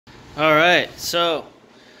Alright, so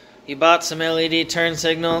you bought some LED turn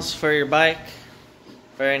signals for your bike.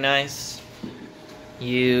 Very nice.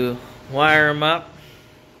 You wire them up,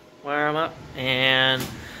 and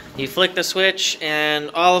you flick the switch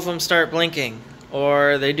and all of them start blinking.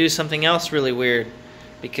 Or they do something else really weird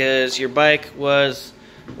because your bike was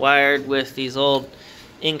wired with these old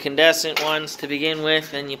incandescent ones to begin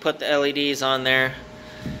with, and you put the LEDs on there.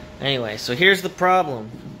 Anyway, so here's the problem.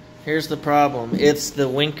 It's the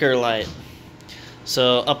winker light.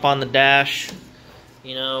 So up on the dash,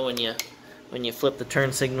 you know, when you flip the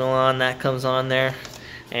turn signal on, that comes on there.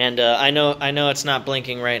 And I know it's not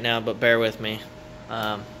blinking right now, but bear with me.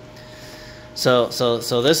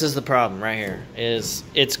 So this is the problem right here.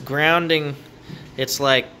 It's grounding. It's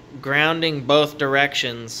like grounding both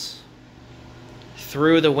directions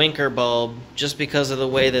through the winker bulb just because of the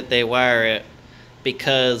way that they wire it.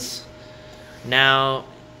 Because now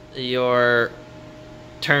your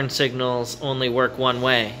turn signals only work one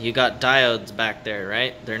way. You got diodes back there,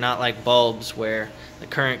 right? They're not like bulbs where the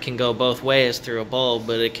current can go both ways through a bulb,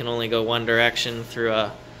 but it can only go one direction through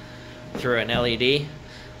an LED.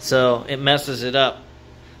 So it messes it up.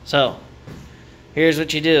 So here's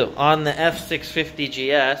what you do. On the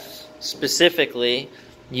F650 GS specifically,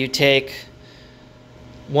 you take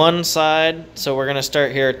one side, so we're going to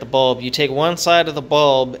start here at the bulb. You take one side of the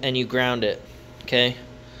bulb and you ground it, okay?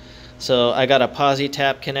 So I got a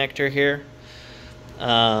posi-tap connector here.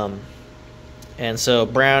 And so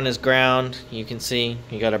brown is ground. You can see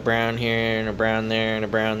you got a brown here and a brown there and a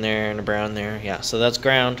brown there and a brown there. Yeah, so that's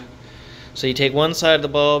ground. So you take one side of the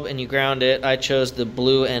bulb and you ground it. I chose the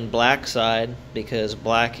blue and black side because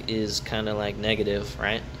black is kind of like negative,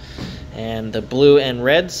 right? And the blue and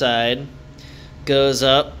red side goes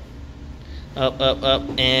up,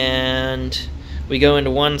 and we go into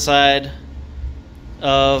one side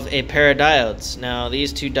of a pair of diodes. Now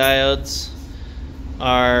these two diodes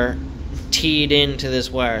are teed into this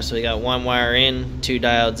wire, so we got one wire in, two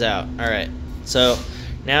diodes out. Alright, so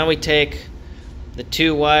now we take the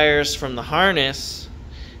two wires from the harness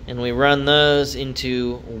and we run those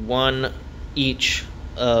into one each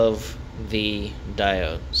of the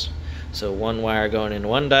diodes. So one wire going into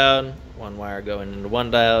one diode, one wire going into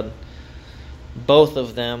one diode. Both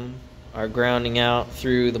of them are grounding out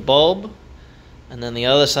through the bulb, and then the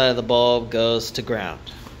other side of the bulb goes to ground.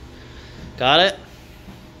 Got it?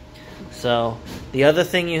 So the other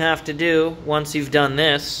thing you have to do once you've done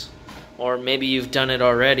this, or maybe you've done it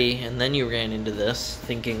already and then you ran into this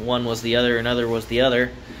thinking one was the other and other was the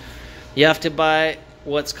other, you have to buy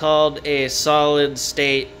what's called a solid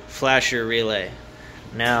state flasher relay.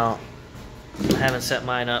 Now I haven't set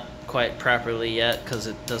mine up quite properly yet because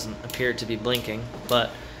it doesn't appear to be blinking,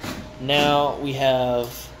 but now we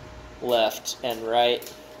have left and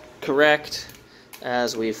right correct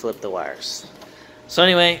as we flip the wires. So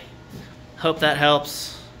anyway, hope that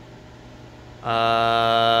helps.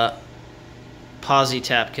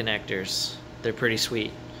 Posi-tap connectors, they're pretty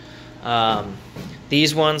sweet.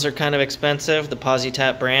 These ones are kind of expensive, the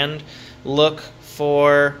Posi-tap brand. Look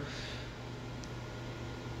for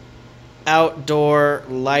outdoor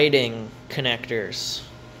lighting connectors.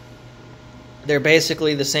 They're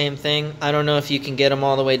basically the same thing. I don't know if you can get them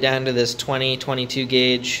all the way down to this 22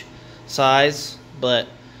 gauge size, but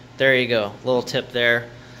there you go. Little tip there.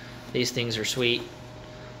 These things are sweet.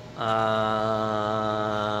 Yeah,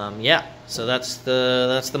 so that's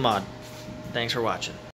the mod. Thanks for watching.